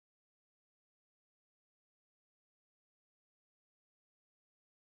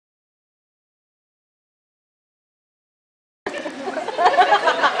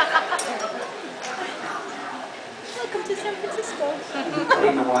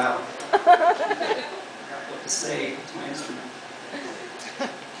while. I forgot what to say to my instrument.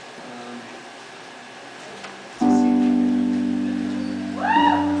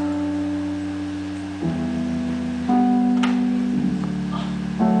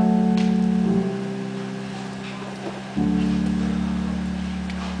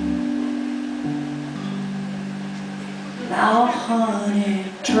 Now, honey,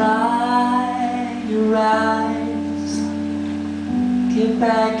 dry your eyes. Get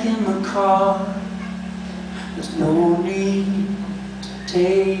back in the car. There's no need to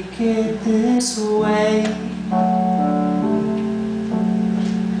take it this way.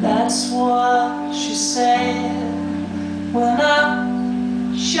 That's what she said when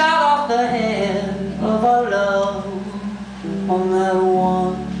I shot off the head of our love on that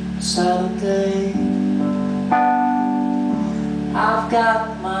one Saturday. I've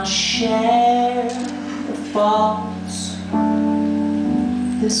got my share of faults,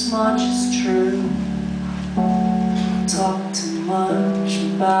 this much is true. Talk too much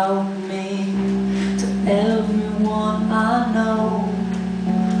about me to everyone I know,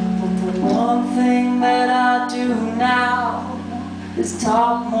 but the one thing that I do now is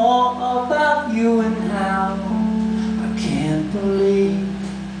talk more about you and how I can't believe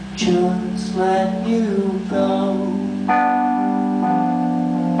just let you go.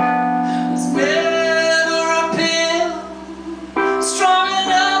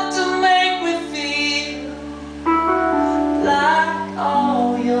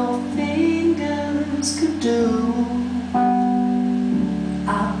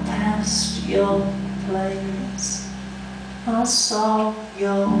 I passed your place, I saw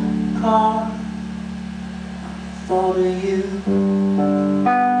your car, I thought of you.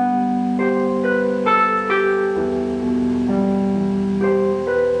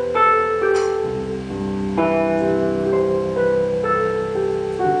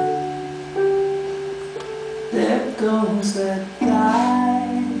 There goes that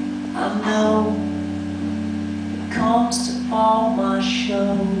guy I know, comes to all my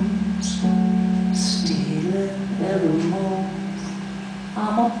shows, stealing every move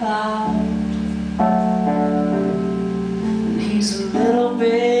I'm about. And he's a little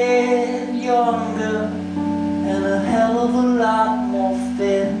bit younger and a hell of a lot more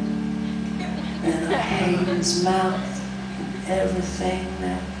fit, and I hate his mouth and everything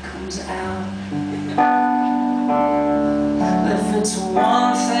that comes out. If it's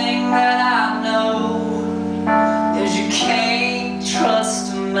one thing that I know, is you can't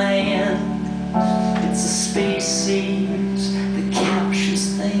trust a man. It's a species that captures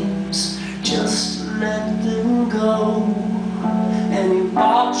things, just let them go. And you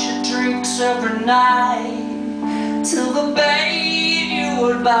bought your drinks every night till the bait you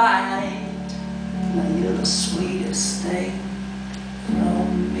would bite. Now you're the sweetest thing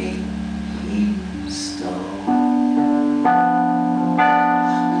from me you stole.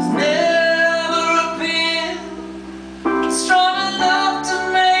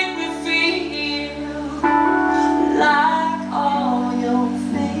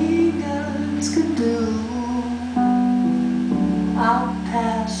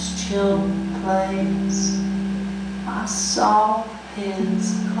 Your place, I saw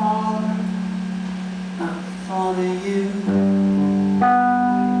his car, I thought of you.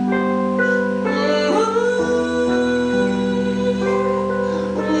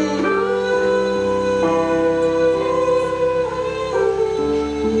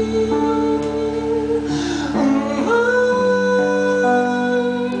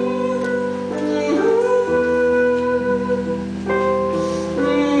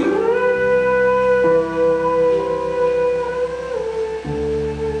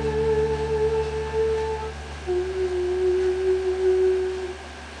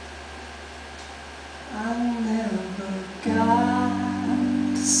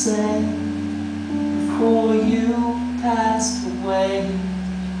 Say before you passed away,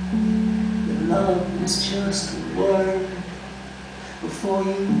 your love was just a word before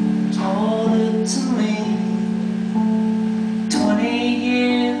you told it to me 20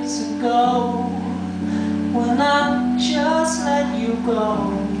 years ago, when I just let you go.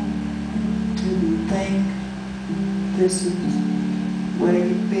 Didn't think this is where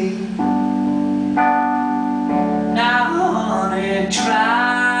you'd be. Now honey,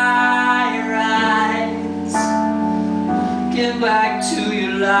 try your eyes, get back to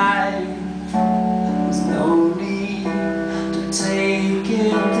your life. There's no need to take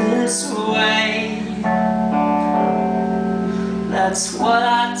it this way. That's what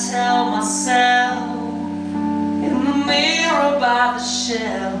I tell myself in the mirror by the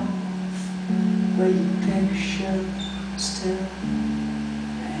shelf, where your picture still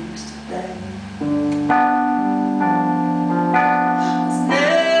hangs. day.